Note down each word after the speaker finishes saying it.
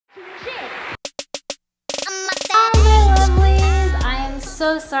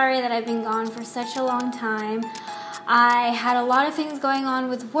so sorry that I've been gone for such a long time. I had a lot of things going on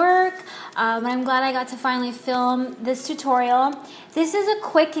with work, but I'm glad I got to finally film this tutorial. This is a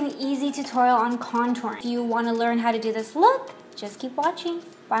quick and easy tutorial on contouring. If you want to learn how to do this look, just keep watching.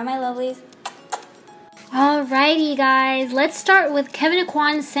 Bye, my lovelies. Alrighty, guys. Let's start with Kevyn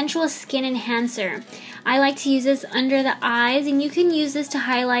Aucoin's Sensual Skin Enhancer. I like to use this under the eyes, and you can use this to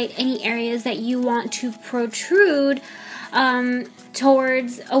highlight any areas that you want to protrude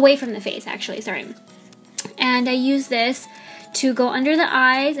away from the face, actually, sorry. And I use this to go under the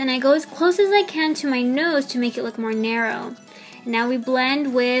eyes, and I go as close as I can to my nose to make it look more narrow. Now we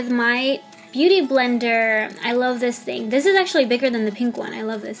blend with my Beauty Blender. I love this thing. This is actually bigger than the pink one. I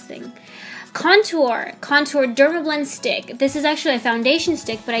love this thing. Contour Dermablend stick. This is actually a foundation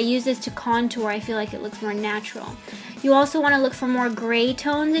stick, but I use this to contour. I feel like it looks more natural. You also want to look for more gray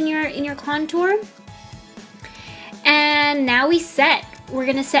tones in your contour. And now we set. We're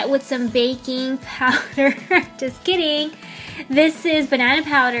gonna set with some baking powder. Just kidding. This is banana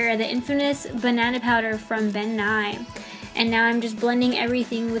powder, the infamous banana powder from Ben Nye. And now I'm just blending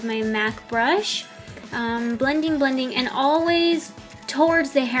everything with my MAC brush. Blending, and always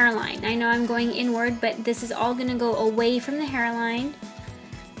towards the hairline. I know I'm going inward, but this is all gonna go away from the hairline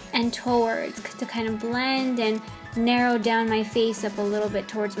and towards to kind of blend and narrow down my face up a little bit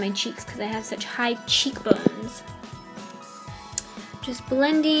towards my cheeks because I have such high cheekbones. Just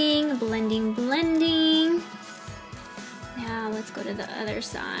blending. Now let's go to the other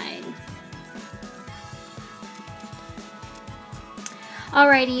side.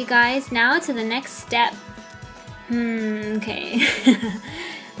 Alrighty, you guys, now to the next step. Okay.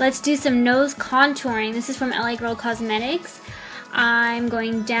 Let's do some nose contouring. This is from LA Girl Cosmetics. I'm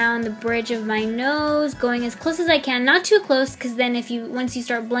going down the bridge of my nose, going as close as I can. Not too close, because then once you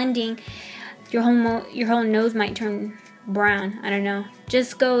start blending, your whole nose might turn brown. I don't know.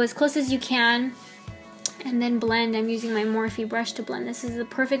 Just go as close as you can, and then blend. I'm using my Morphe brush to blend. This is the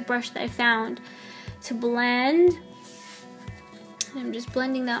perfect brush that I found to blend. I'm just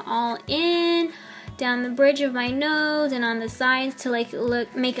blending that all in, down the bridge of my nose and on the sides to make it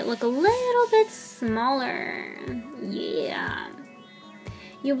look a little bit smaller. Yeah.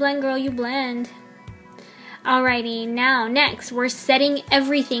 You blend, girl, you blend. Alrighty, now next we're setting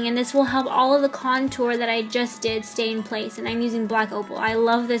everything, and this will help all of the contour that I just did stay in place. And I'm using Black Opal. I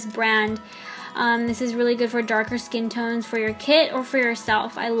love this brand. This is really good for darker skin tones for your kit or for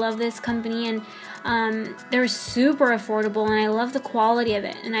yourself. I love this company, and they're super affordable, and I love the quality of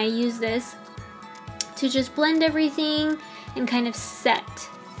it. And I use this to just blend everything and kind of set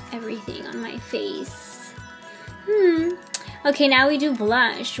everything on my face. Okay, now we do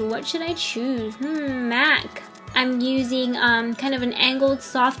blush. What should I choose? MAC. I'm using kind of an angled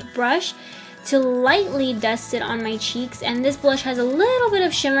soft brush to lightly dust it on my cheeks, and this blush has a little bit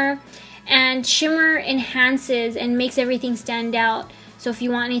of shimmer, and shimmer enhances and makes everything stand out. So if you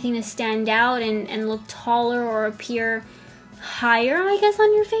want anything to stand out and look taller or appear higher, I guess,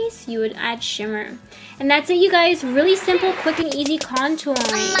 on your face, you would add shimmer. And that's it, you guys. Really simple, quick, and easy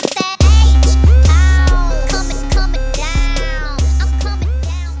contouring.